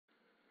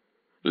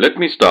Let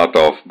me start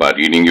off by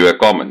reading you a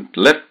comment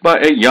left by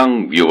a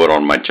young viewer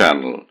on my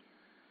channel.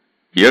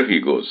 Here he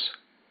goes.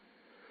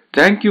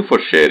 Thank you for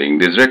sharing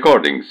these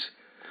recordings.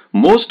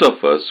 Most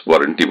of us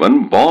weren't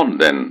even born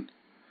then.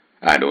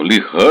 I'd only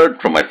heard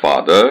from my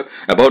father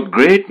about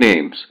great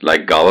names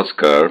like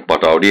Gavaskar,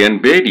 Pataudi and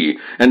Bedi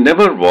and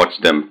never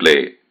watched them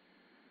play.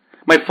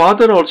 My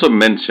father also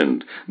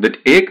mentioned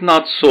that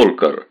Eknath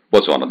Solkar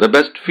was one of the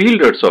best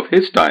fielders of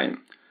his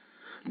time.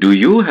 Do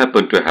you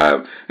happen to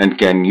have and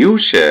can you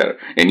share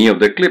any of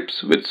the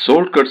clips with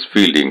Solkar's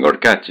fielding or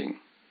catching?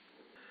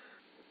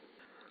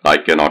 I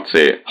cannot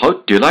say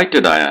how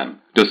delighted I am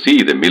to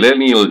see the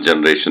millennial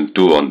generation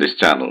too on this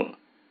channel.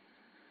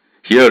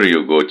 Here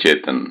you go,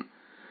 Chetan.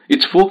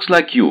 It's folks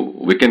like you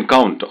we can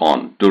count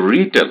on to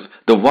retell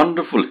the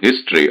wonderful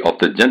history of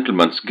the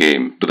gentleman's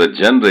game to the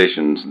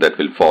generations that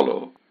will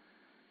follow.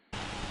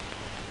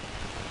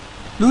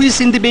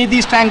 Lewis in the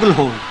Bedi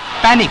stranglehold.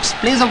 Panics,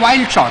 plays a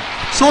wild shot.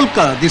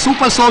 Solkar, the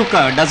super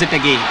Solkar, does it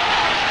again.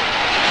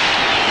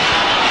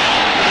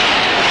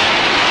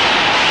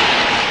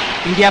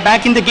 India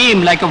back in the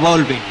game like a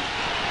whirlwind.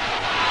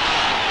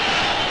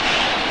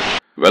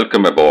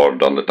 Welcome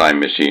aboard on the time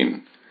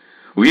machine.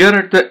 We are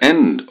at the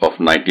end of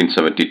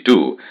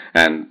 1972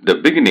 and the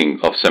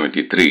beginning of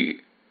 73.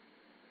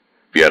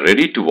 We are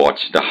ready to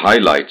watch the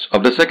highlights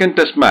of the second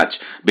test match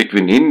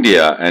between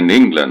India and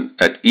England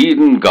at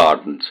Eden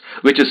Gardens,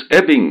 which is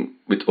ebbing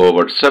with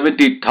over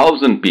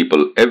 70,000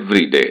 people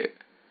every day.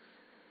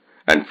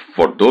 And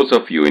for those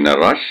of you in a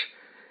rush,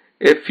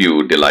 a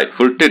few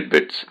delightful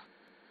tidbits.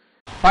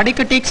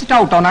 Wadekar takes it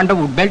out on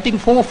Underwood, belting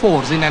 4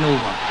 fours in an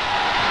over.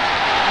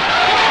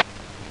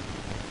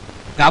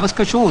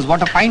 Gavaskar shows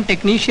what a fine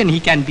technician he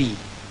can be.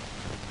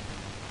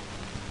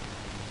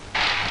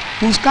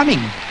 Who's coming?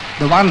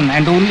 The one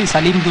and only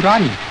Salim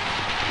Durrani.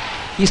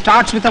 He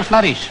starts with a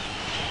flourish.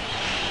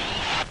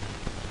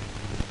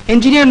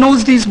 Engineer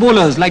knows these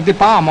bowlers like the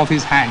palm of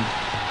his hand.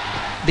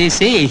 They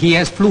say he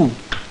has flu.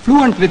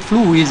 Fluent with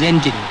flu is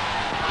engine.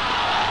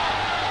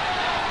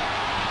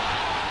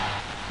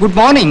 Good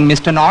morning,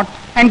 Mr. Knott,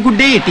 and good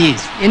day it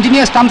is.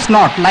 Engineer stumps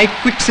Knott like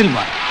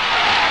quicksilver.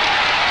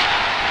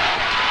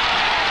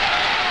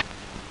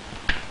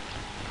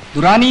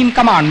 Durrani in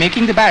command,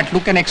 making the bat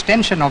look an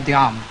extension of the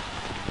arm.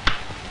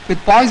 With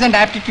poise and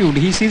aptitude,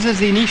 he seizes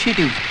the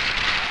initiative.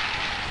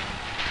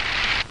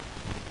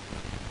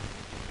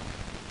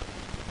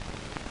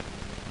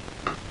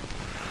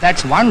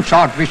 That's one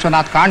shot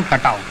Vishwanath can't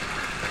cut out.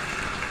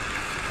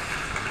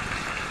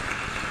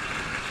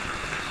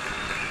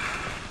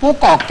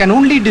 Pocock can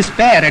only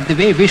despair at the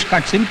way Vish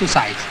cuts him to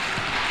size.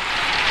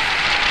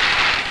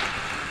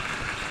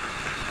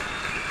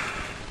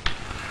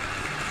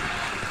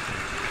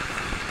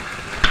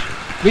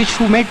 Vish,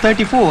 who made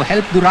 34,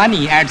 helped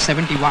Durrani add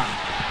 71.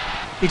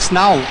 It's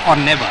now or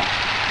never.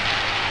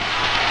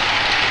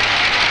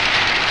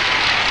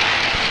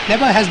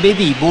 Never has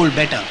Bedi bowled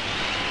better.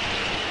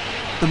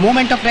 The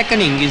moment of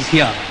reckoning is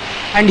here.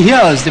 And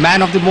here's the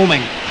man of the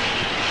moment.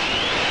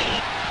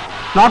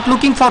 Not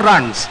looking for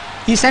runs,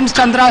 he sends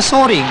Chandra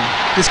soaring.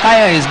 The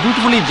skier is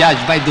beautifully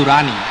judged by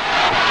Durrani.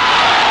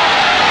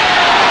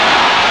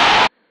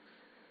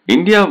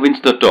 India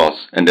wins the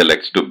toss and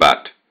elects to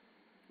bat.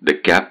 The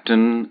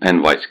captain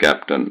and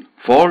vice-captain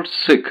fall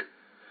sick,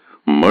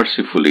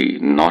 mercifully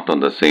not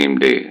on the same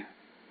day.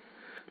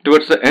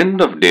 Towards the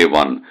end of day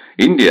 1,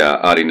 India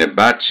are in a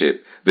bad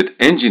shape with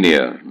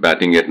Engineer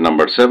batting at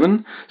number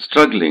 7,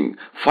 struggling,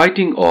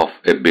 fighting off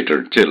a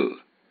bitter chill.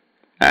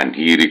 And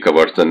he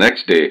recovers the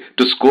next day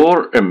to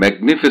score a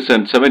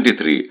magnificent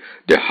 73,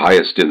 the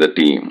highest in the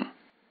team.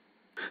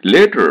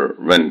 Later,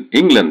 when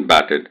England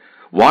batted,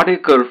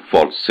 Wadekar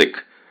falls sick,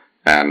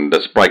 and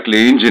the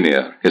sprightly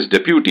Engineer, his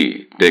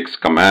deputy, takes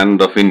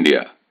command of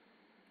India.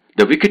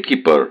 The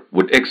wicketkeeper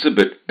would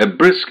exhibit a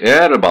brisk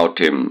air about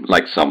him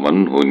like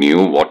someone who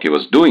knew what he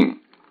was doing.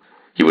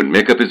 He would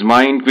make up his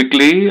mind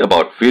quickly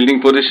about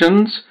fielding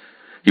positions.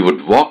 He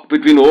would walk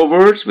between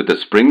overs with a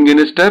spring in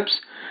his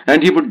steps,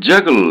 and he would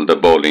juggle the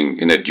bowling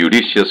in a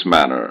judicious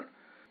manner.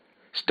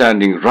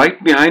 Standing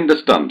right behind the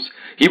stumps,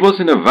 he was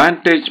in a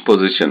vantage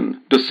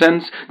position to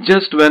sense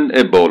just when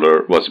a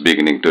bowler was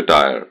beginning to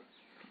tire.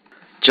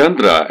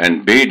 Chandra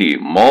and Bedi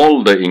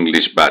maul the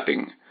English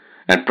batting,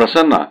 and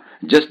Prasanna,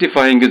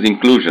 justifying his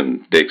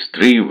inclusion, takes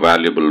 3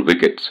 valuable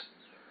wickets.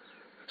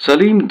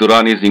 Salim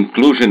Durrani's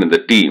inclusion in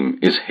the team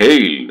is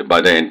hailed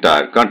by the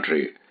entire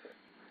country.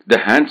 The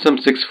handsome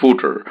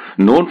 6-footer,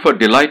 known for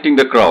delighting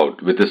the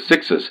crowd with his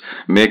sixes,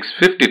 makes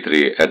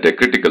 53 at a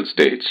critical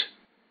stage.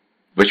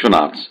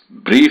 Vishwanath's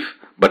brief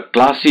but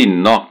classy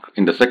knock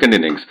in the second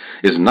innings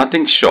is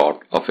nothing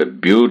short of a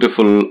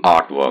beautiful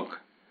artwork.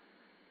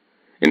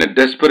 In a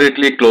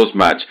desperately close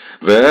match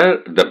where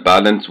the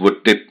balance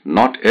would tip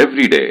not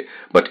every day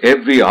but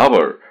every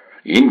hour,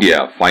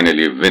 India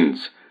finally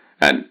wins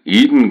and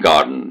Eden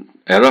Garden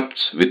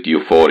erupts with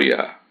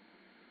euphoria.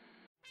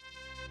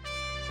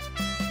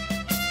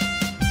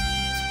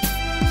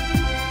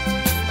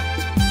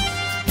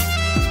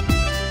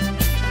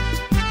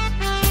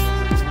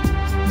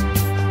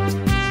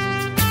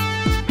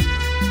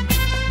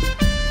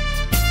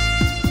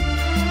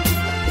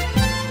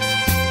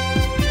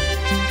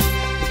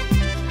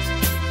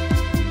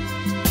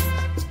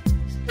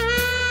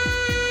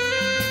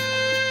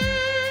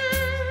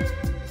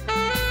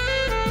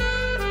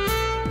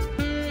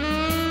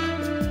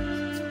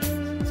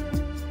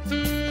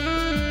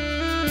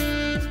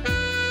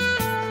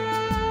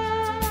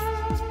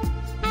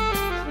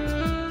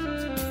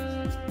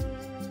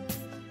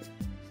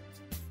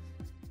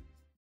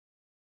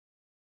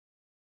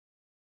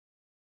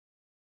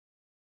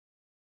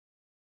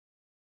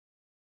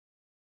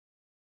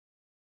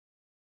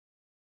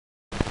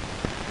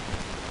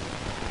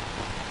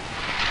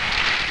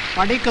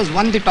 Wadekar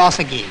won the toss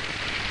again.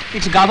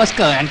 It's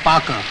Gavaskar and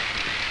Parker.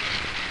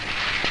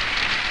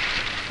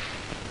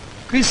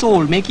 Chris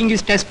Old making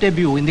his test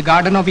debut in the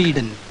Garden of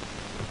Eden.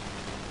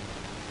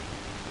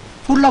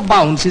 Full of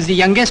bounce is the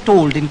youngest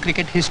Old in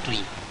cricket history.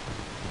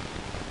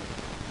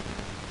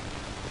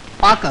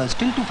 Parker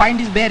still to find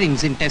his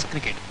bearings in test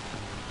cricket.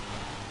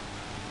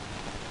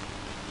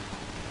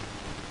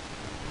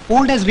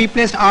 Old has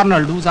replaced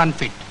Arnold, who's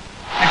unfit.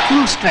 At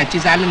full stretch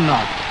is Alan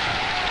Knott.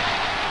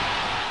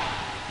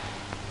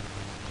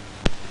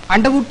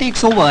 Underwood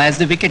takes over as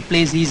the wicket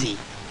plays easy.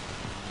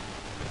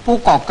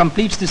 Pocock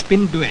completes the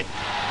spin duet.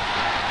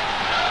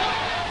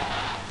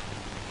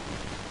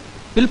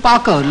 Will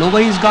Parker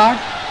lower his guard?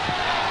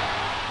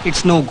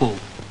 It's no go.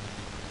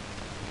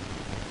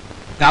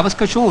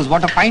 Gavaskar shows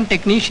what a fine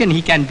technician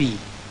he can be.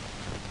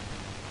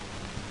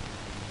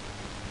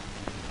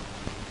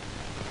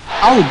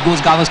 Out goes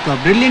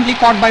Gavaskar, brilliantly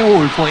caught by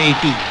Old for 80.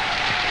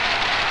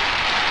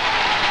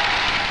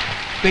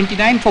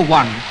 29 for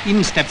 1,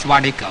 in steps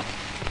Wadekar.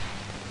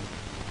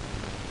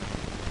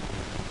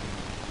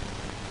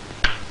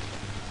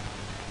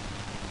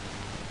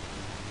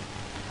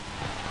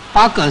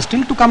 Parker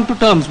still to come to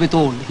terms with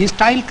Old, his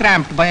style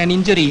cramped by an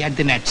injury at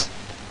the nets.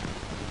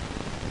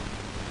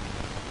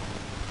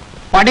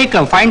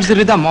 Wadekar finds the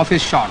rhythm of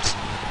his shots.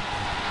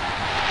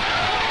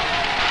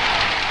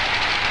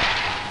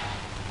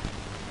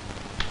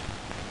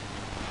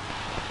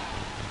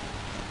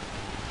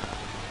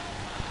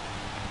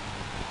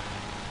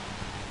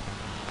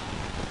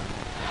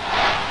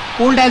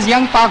 Old as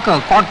young Parker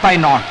caught by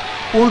Knott,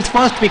 Old's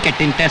first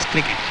wicket in Test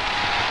cricket.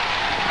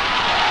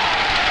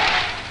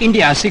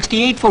 India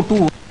 68 for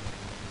 2.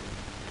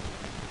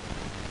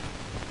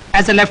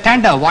 As a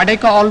left-hander,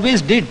 Wadekar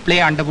always did play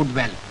Underwood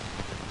well.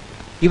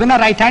 Even a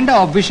right-hander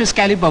of vicious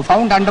caliber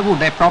found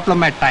Underwood a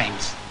problem at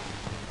times.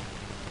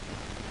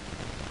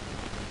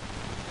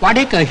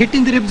 Wadekar hit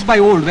in the ribs by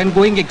Old when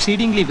going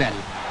exceedingly well.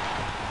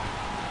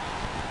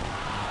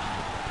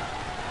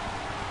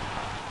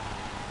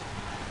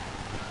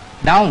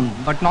 Down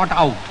but not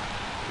out.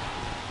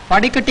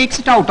 Wadekar takes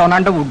it out on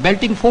Underwood,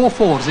 belting 4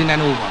 fours in an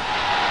over.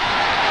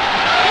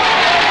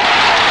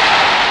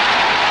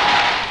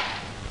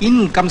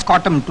 In comes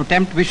Cottam to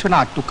tempt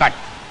Vishwanath to cut.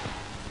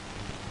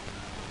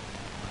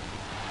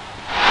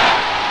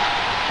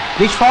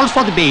 Vish falls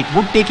for the bait,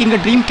 Wood taking a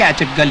dream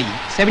catch at gully.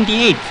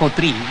 78 for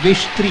 3,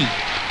 Vish 3.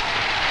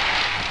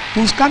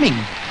 Who's coming?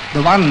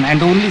 The one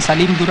and only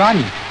Salim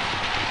Durrani.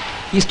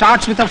 He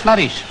starts with a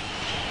flourish.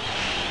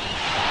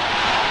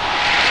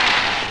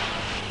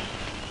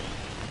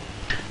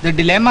 The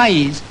dilemma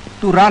is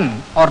to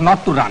run or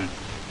not to run.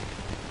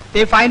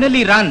 They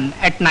finally run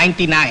at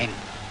 99.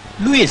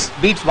 Lewis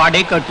beats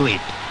Wadekar to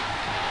it.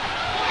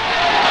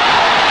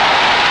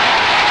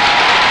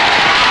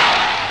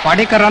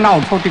 Wadekar run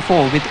out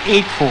 44 with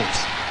 8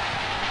 fours.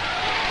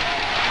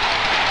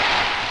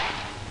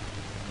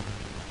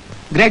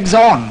 Greg's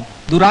on,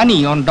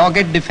 Durrani on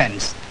dogged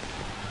defense.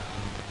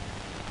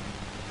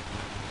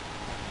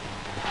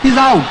 He's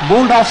out,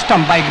 bowled off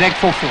stump by Greg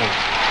for 4.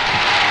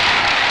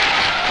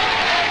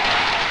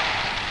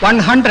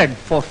 100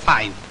 for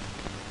 5.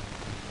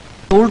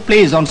 Old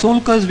plays on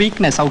Solkar's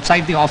weakness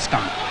outside the off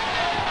stump.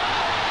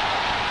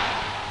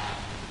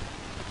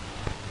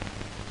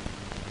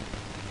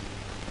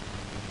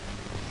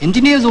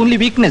 Engineer's only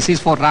weakness is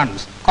for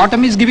runs.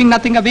 Cottam is giving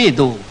nothing away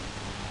though.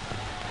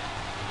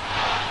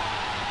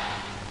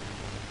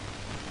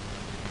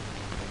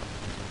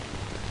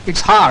 It's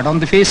hard on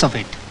the face of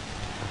it.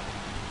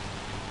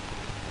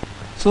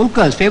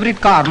 Solkar's favourite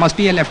car must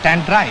be a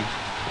left-hand drive.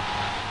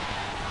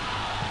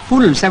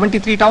 Full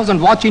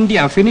 73,000 watch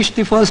India finished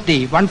the first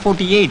day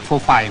 148 for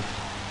 5.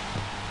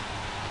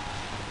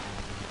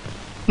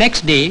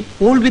 Next day,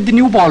 Old with the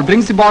new ball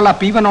brings the ball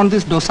up even on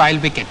this docile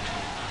wicket.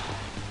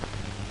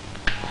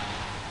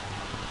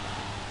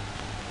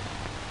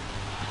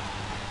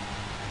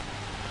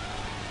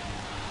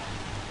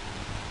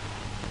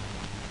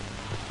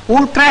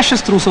 Old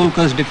crashes through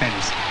Solkar's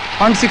defence.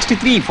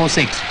 163 for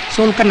 6,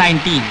 Solkar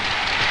 19.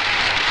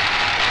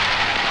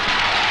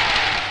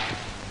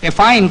 A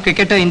fine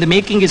cricketer in the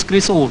making is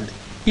Chris Old.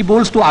 He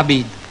bowls to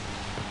Abid.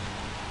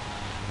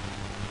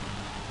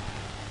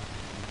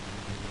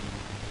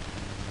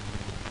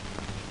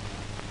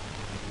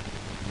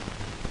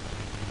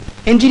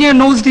 Engineer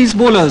knows these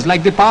bowlers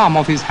like the palm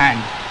of his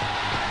hand.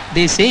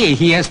 They say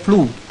he has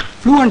flu.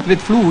 Fluent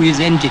with flu is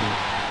Engine.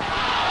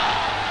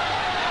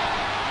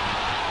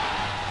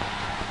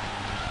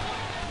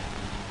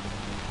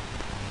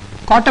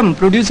 Cottam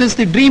produces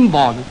the dream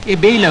ball, a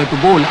bailer to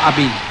bowl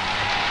Abid.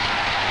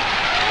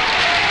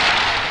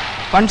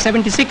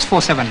 176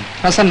 for 7.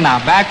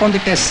 Prasanna back on the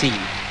test scene.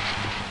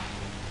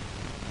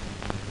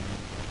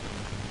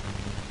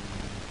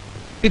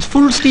 It's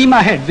full steam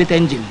ahead with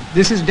Engine.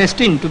 This is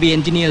destined to be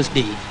Engineer's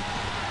day.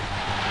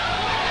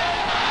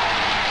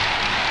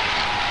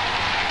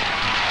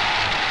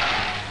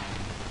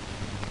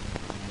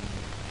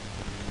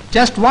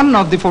 Just one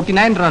of the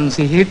 49 runs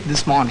he hit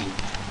this morning.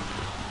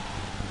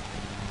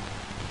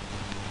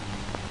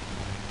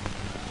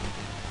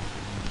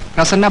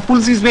 Prasanna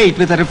pulls his weight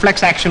with a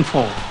reflex action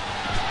 4.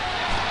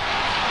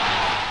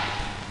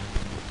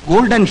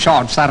 Golden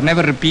shots are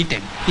never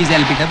repeated. He's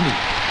LBW.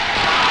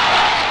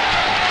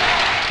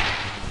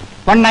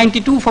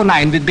 192 for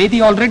 9 with Bedi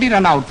already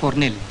run out for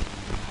nil.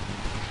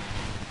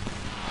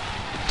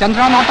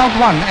 Chandra not out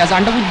 1 as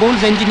Underwood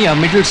bowls Engineer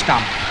middle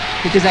stump.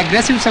 With his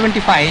aggressive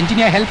 75,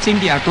 Engineer helps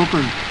India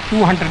total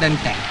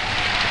 210.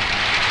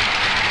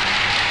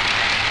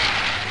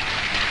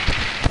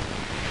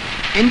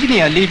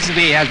 Engineer leads the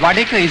way as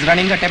Wadekar is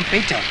running a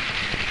temperature.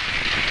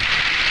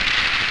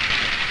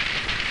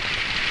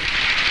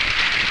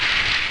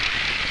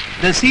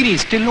 The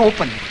series still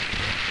open.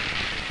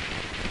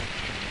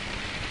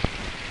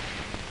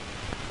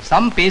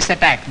 Some pace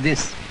attack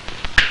this.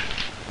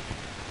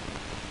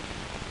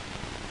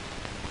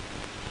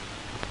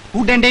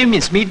 Wood and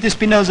Amis meet the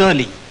spinners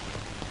early.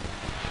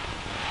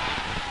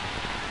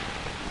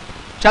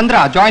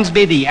 Chandra joins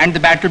Bedi and the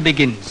battle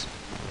begins.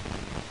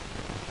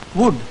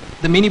 Wood,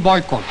 the mini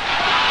boycott.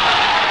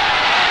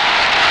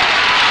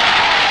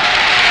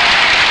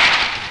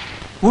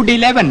 Wood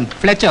 11,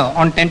 Fletcher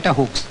on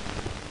tenterhooks.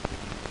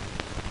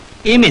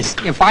 Amis,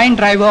 a fine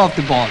driver of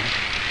the ball.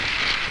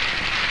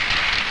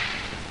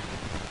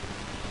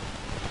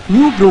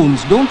 New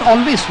brooms don't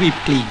always sweep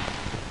clean.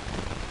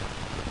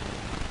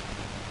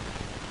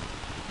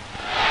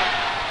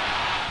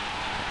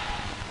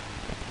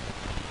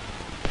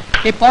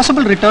 A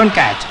possible return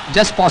catch,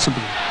 just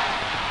possible.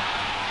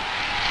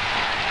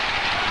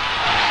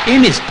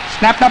 Amis,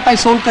 snapped up by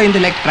Solkar in the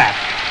leg trap,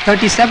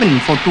 37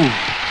 for 2.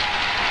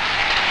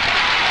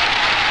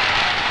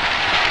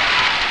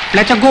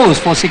 Fletcher goes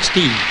for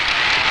 16.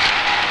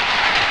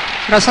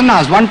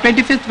 Prasanna's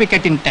 125th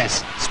wicket in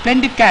test.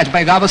 Splendid catch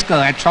by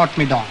Gavaskar at short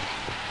mid-on.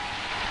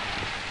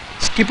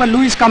 Skipper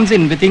Lewis comes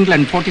in with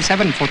England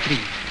 47 for 3.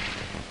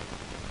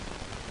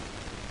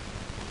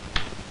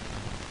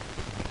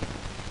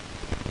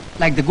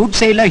 Like the good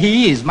sailor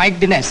he is, Mike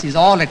Dines is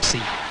all at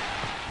sea.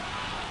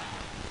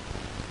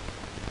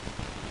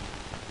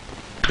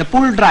 The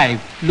pull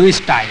drive, Lewis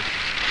tied.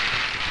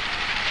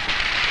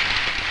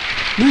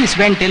 Lewis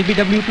went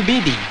LBW to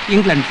Bedi,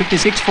 England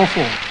 56 for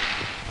 4.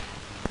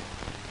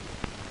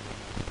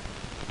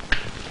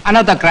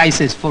 Another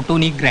crisis for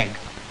Tony Gregg.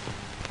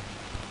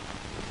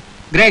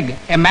 Gregg,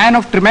 a man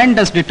of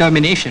tremendous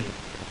determination.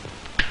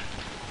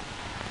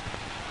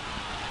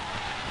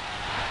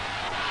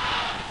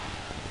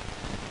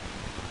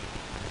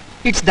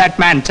 It's that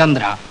man,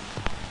 Chandra.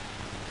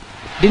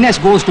 Dines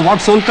goes to what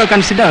Solkar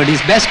considered his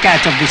best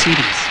catch of the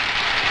series.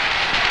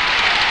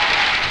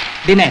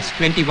 Dines,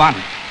 21.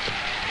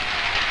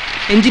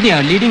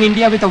 Engineer leading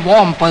India with a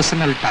warm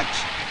personal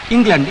touch.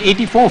 England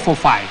 84 for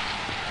 5.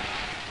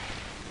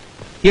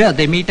 Here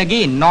they meet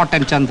again, Knott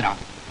and Chandra.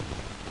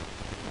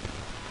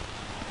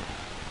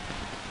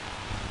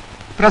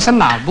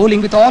 Prasanna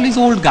bowling with all his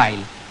old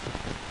guile.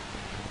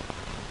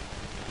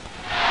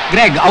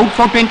 Gregg out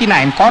for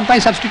 29, caught by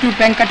substitute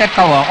Venkat at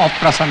cover of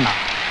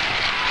Prasanna.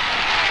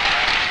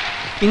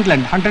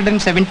 England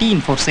 117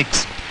 for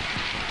 6.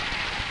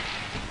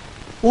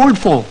 Old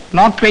 4,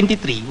 not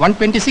 23,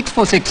 126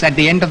 for 6 at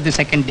the end of the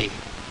second day.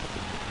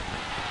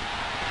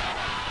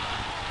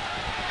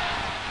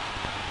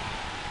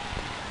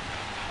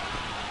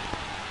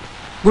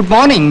 Good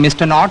morning,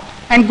 Mr. Knott,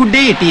 and good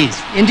day it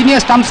is. Engineer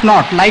stumps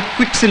Knott like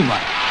quicksilver.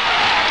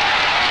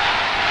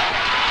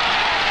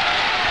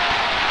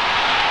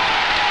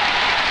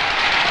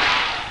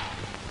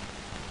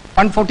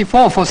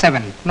 .144 for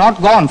 7,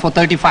 not gone for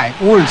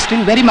 35, Old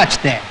still very much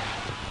there.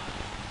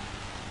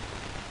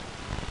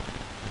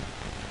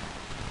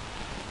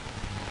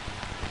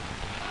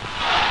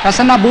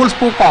 Prasanna bowls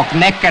Pocock,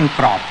 neck and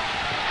crop.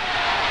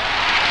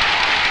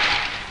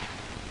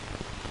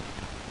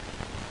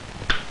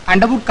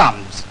 Underwood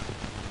comes.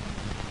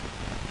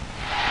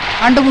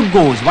 Underwood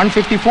goes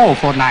 154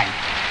 for 9.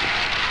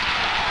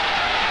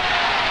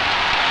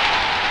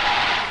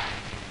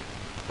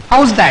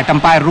 How's that,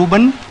 umpire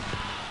Reuben?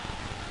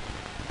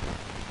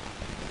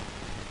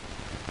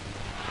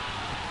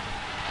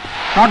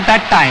 Not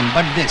that time,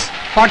 but this.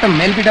 Bottom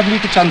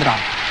LBW to Chandra.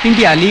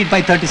 India lead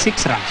by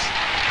 36 runs.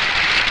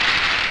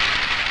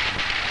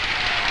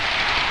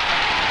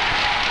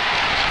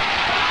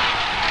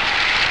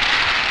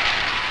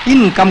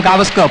 In come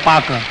Gavaskar,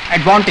 Parker.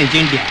 Advantage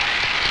India.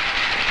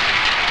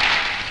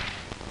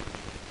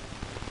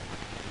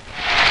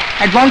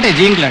 Advantage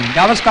England.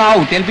 Gavaskar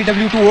out.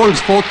 LBW to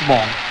Old's 4th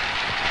ball.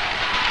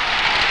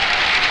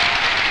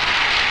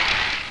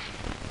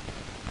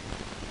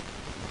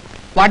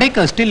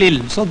 Wadekar still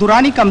ill, so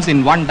Durrani comes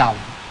in 1 down.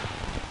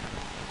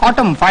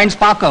 Autumn finds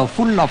Parker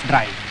full of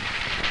drive.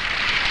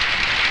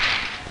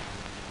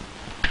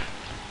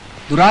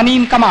 Durrani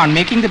in command,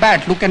 making the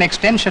bat look an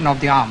extension of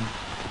the arm.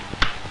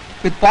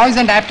 With poise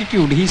and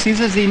aptitude, he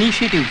seizes the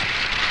initiative.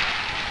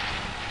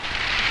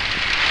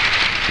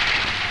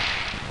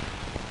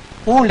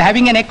 Old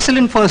having an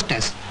excellent first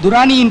test.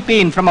 Durrani in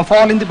pain from a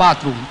fall in the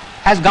bathroom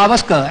has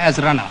Gavaskar as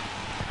runner.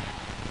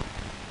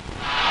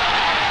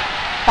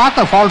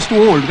 Parker falls to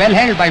Old, well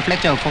held by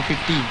Fletcher for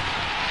 15.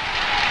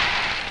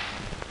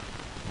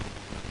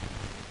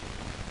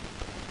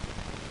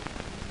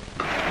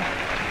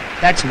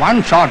 That's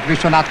one shot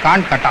Vishwanath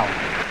can't cut out.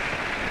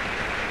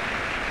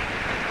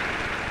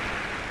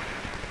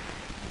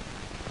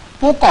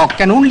 Pocock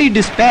can only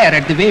despair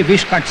at the way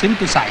Vish cuts him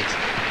to size.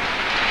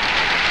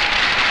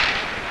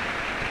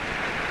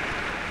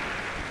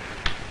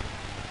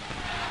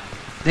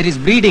 There is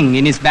bleeding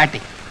in his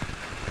batting.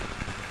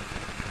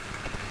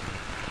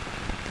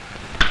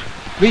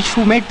 Vish,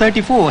 who made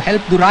 34,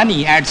 helped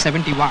Durrani add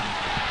 71.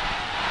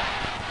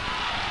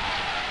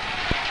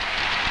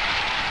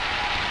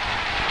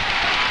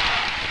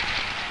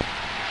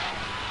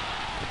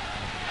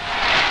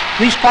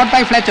 Vish caught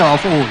by Fletcher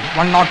of Old,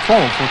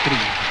 104 for 3.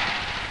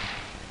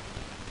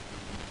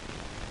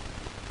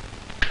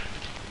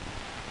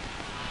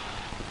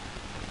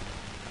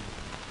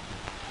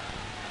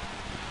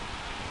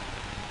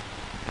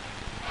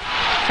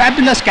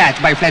 Fabulous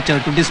catch by Fletcher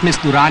to dismiss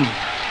Durrani.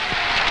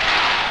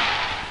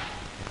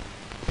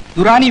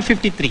 Durrani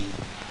 53.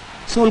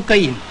 Solkar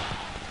in.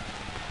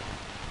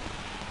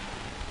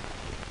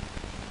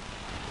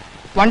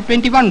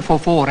 121 for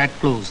 4 at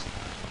close.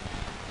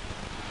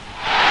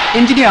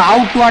 Engineer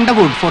out to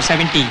Underwood for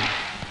 17.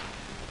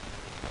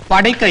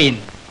 Wadekar in.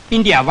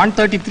 India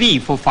 133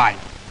 for 5.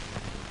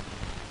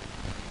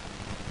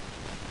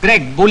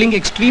 Gregg bowling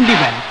extremely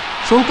well.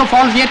 Solkar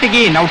falls yet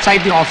again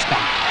outside the off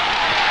stump.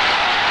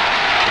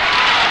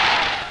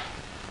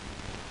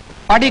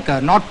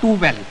 Wadekar not too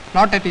well,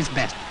 not at his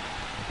best.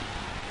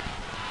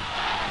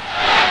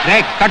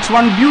 Gregg cuts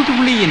one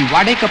beautifully in.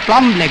 Wadekar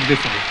plumb leg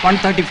before,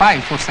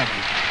 135 for 7.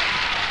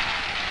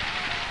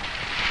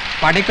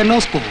 Wadekar no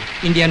score,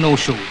 India no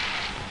show.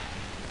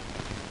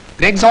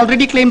 Gregg's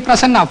already claimed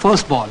Prasanna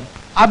first ball.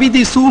 Abid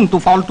is soon to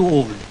fall to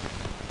Old.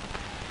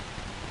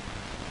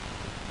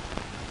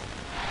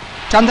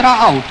 Chandra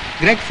out.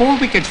 Gregg 4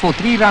 wickets for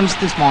 3 runs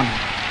this morning.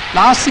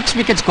 Last 6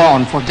 wickets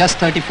gone for just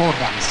 34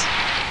 runs.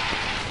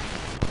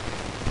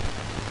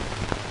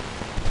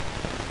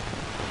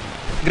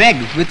 Gregg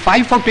with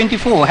 5 for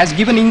 24 has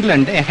given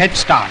England a head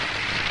start.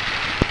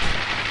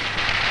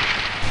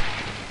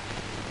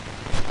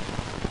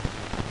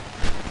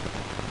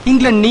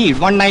 England need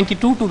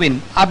 192 to win.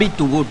 Abid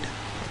to Wood.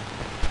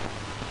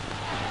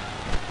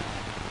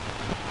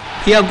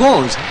 Here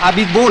goes.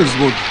 Abid bowls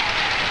Wood.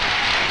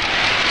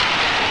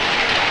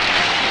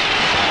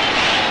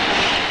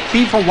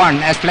 3 for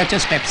 1 as Fletcher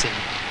steps in.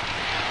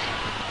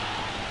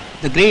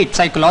 The great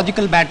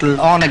psychological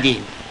battle on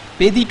again.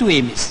 Bedi to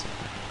Amis.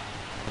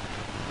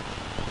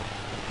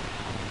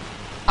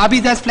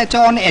 Abid has Fletcher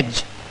on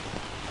edge.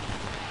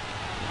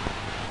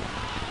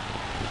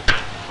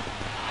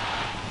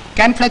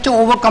 Can Fletcher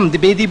overcome the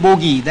Bedi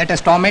bogey that has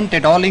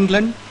tormented all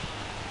England?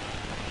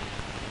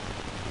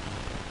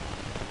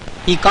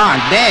 He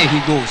can't. There he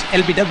goes.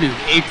 LBW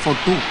 8 for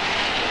 2.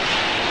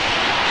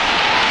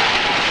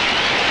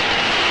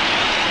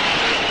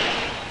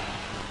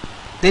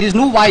 There is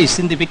no vice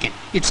in the wicket.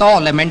 It's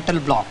all a mental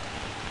block.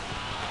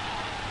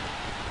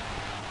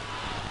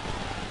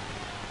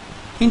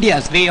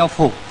 India's ray of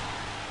hope.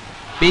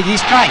 Bedi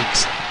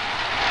strikes.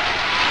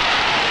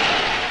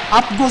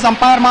 Up goes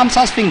umpire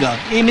Mamsa's finger.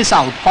 Aim is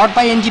out. Caught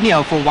by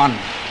engineer for 1.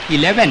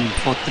 11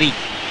 for 3.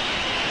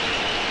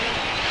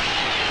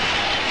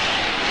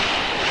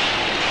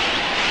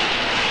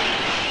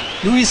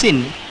 Lewis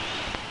in.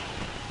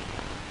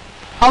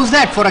 How's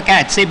that for a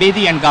catch? Say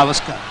Bedi and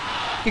Gavaskar.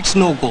 It's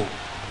no go.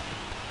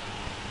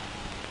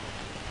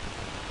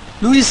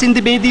 Lewis in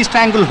the Bedi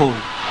stranglehold.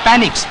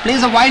 Panics.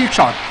 Plays a wild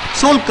shot.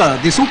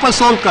 Solkar, the super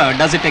Solkar,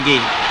 does it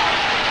again.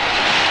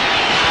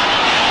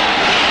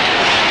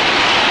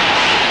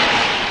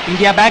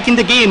 India back in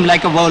the game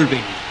like a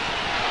whirlwind.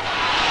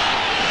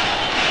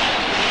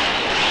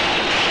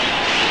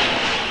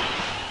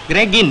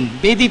 Gregg in.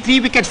 Bedi 3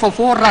 wickets for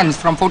 4 runs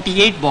from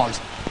 48 balls.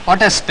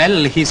 What a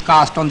spell he's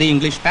cast on the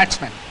English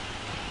batsman.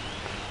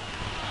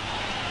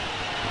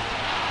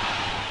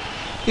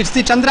 It's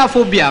the Chandra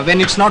phobia when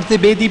it's not the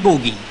Bedi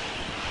bogey.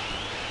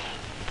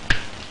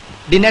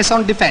 Dines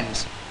on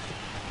defence.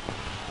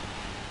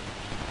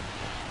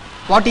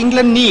 What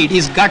England need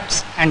is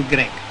guts and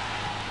Gregg.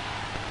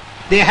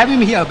 They have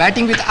him here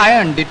batting with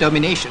iron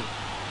determination.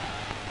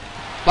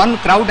 One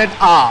crowded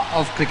hour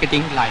of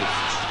cricketing life.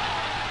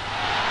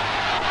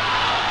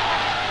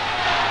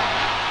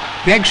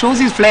 Gregg shows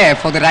his flair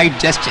for the right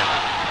gesture.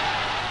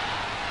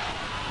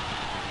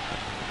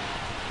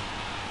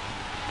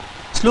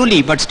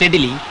 Slowly but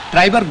steadily,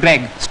 driver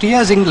Gregg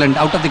steers England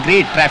out of the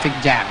great traffic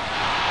jam.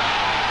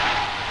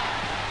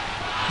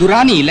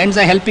 Durrani lends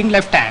a helping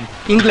left hand.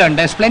 England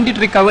a splendid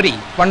recovery,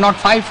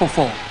 105 for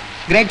 4.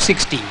 Gregg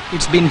 60,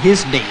 it's been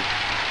his day.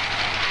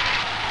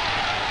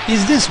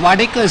 Is this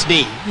Wadekar's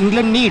day?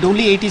 England need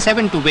only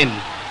 87 to win.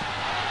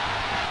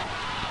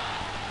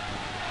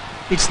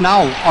 It's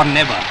now or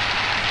never.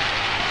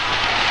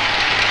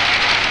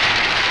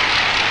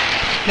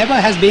 Never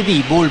has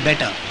Bedi bowled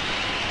better.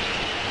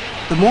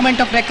 The moment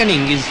of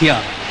reckoning is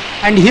here.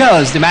 And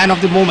here's the man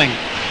of the moment.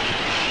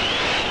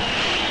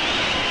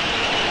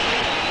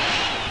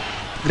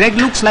 Gregg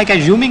looks like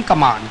assuming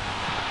command.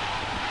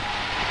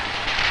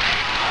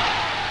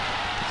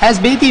 Has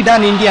Bedi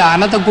done India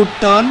another good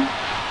turn?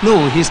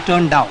 No, he's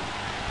turned down.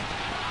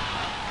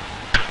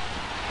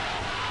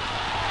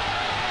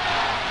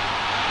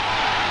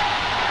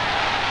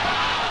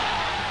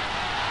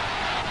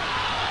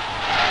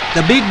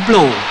 The big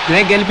blow,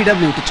 Greg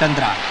LBW to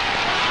Chandra.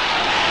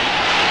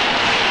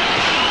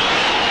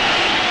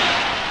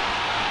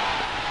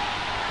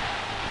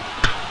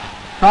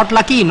 Not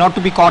lucky not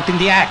to be caught in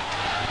the act.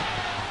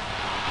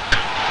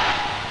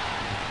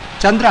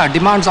 Chandra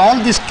demands all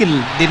the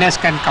skill Dinesh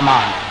can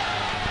command.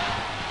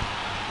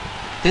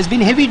 There's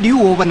been heavy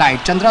dew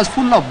overnight. Chandra's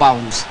full of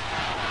bounce.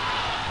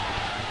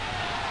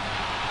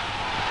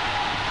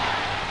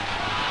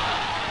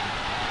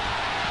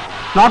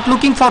 Not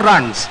looking for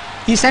runs.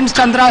 He sends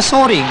Chandra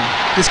soaring.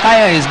 The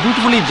skier is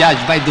beautifully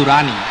judged by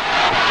Durrani.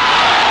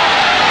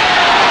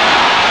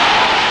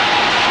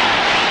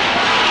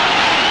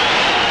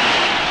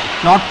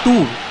 Not 2.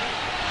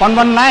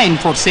 119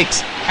 for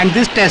 6. And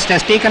this test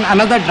has taken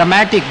another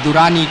dramatic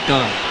Durrani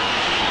turn.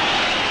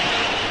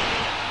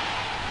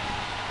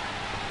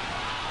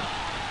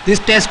 This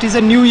test is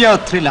a New Year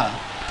thriller.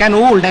 Can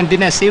Old and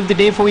Dinesh save the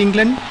day for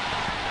England?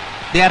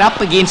 They are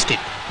up against it.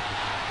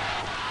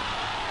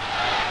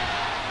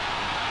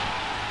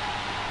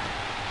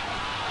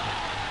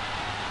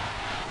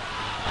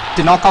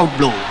 The knockout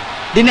blow.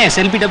 Dinesh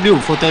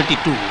LBW for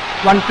 32.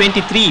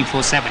 123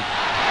 for 7.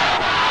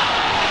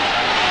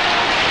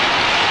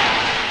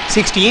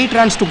 68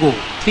 runs to go.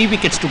 3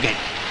 wickets to get.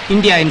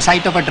 India in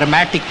sight of a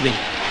dramatic win.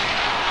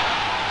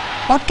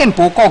 What can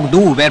Pocock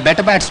do where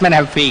better batsmen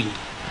have failed?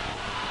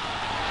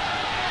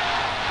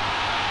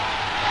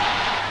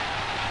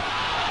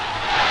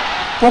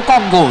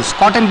 Pocock goes,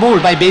 caught and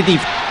bowled by Bedi.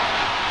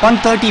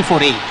 130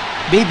 for 8.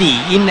 Bedi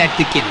in at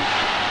the kill.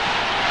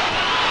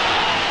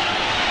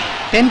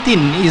 10th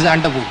in is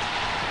Underwood.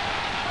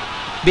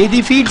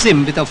 Bedi feeds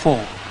him with a 4.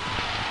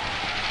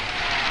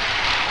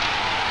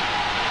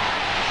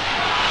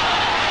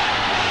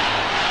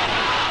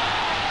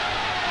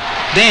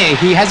 There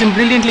he has him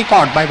brilliantly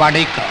caught by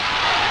Wadekar.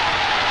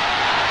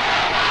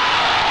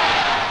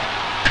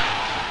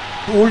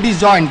 Old is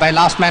joined by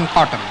last man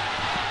Cotton.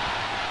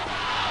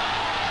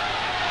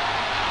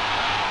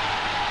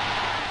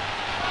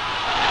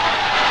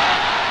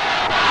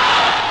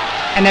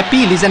 An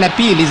appeal is an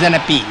appeal is an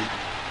appeal.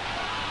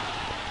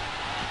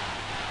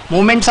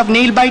 Moments of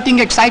nail-biting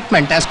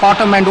excitement as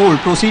Cotton and Old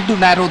proceed to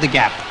narrow the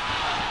gap.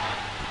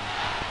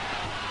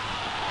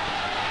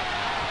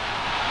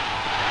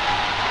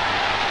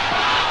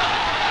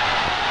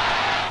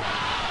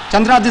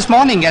 Chandra this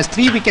morning has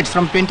 3 wickets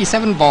from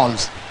 27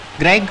 balls.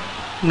 Greg,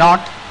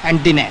 Knott and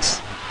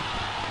Dinesh.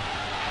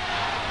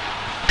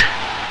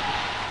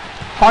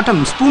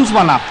 Cotton spoons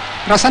one up.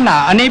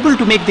 Prasanna unable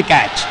to make the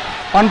catch.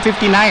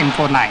 159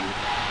 for 9.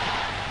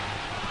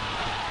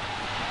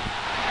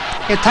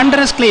 A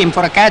thunderous claim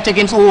for a catch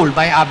against Old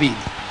by Abid.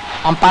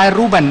 Umpire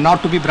Ruben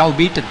not to be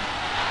browbeaten.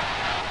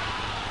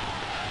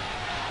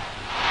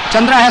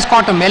 Chandra has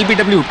caught him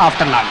LBW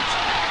after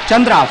lunch.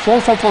 Chandra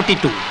 4 for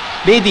 42.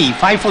 Bedi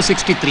 5 for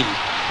 63.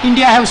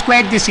 India have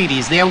squared the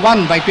series. They have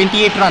won by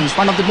 28 runs,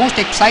 one of the most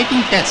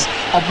exciting tests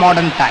of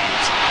modern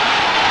times.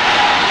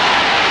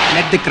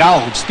 Let the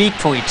crowd speak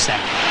for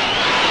itself.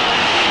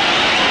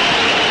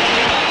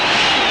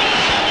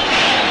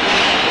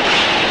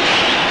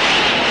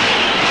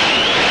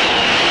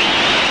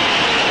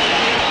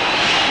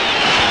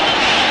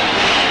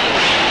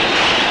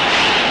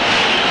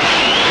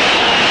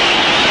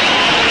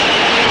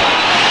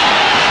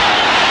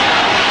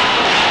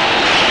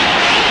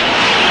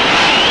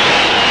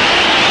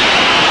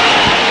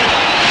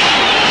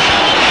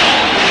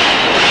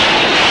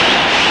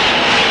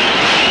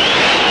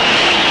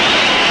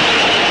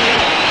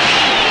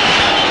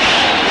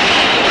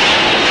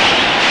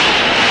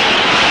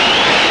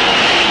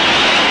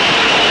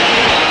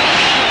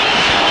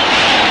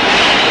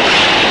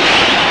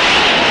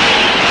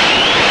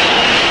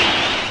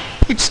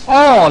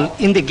 All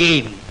in the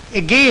game,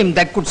 a game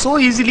that could so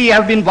easily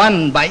have been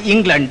won by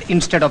England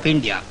instead of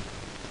India.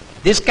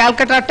 This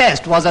Calcutta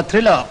test was a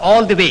thriller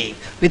all the way,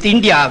 with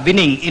India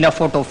winning in a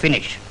photo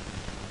finish.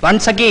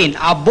 Once again,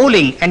 our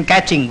bowling and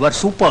catching were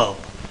superb,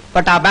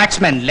 but our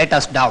batsmen let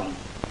us down.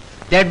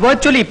 They had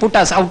virtually put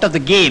us out of the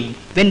game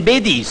when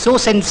Bedi so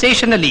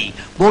sensationally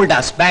bowled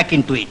us back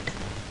into it.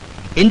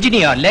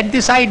 Engineer led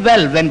the side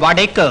well when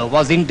Wadekar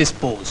was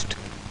indisposed.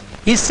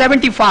 His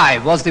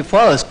 75 was the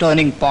first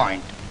turning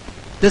point.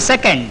 The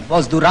second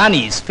was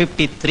Durrani's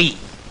 53.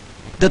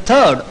 The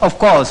third, of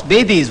course,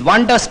 Bedi's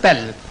wonder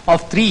spell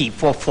of 3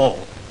 for 4.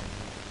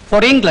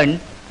 For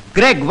England,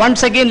 Greg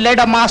once again led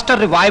a master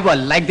revival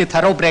like the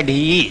thoroughbred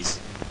he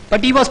is.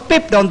 But he was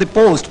pipped on the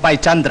post by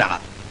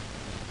Chandra.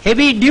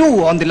 Heavy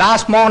dew on the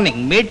last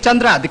morning made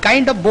Chandra the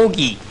kind of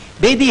bogey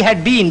Bedi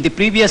had been the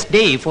previous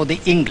day for the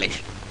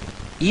English.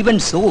 Even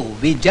so,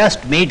 we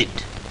just made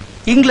it.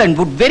 England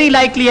would very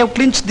likely have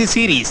clinched the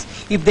series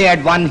if they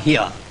had won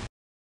here.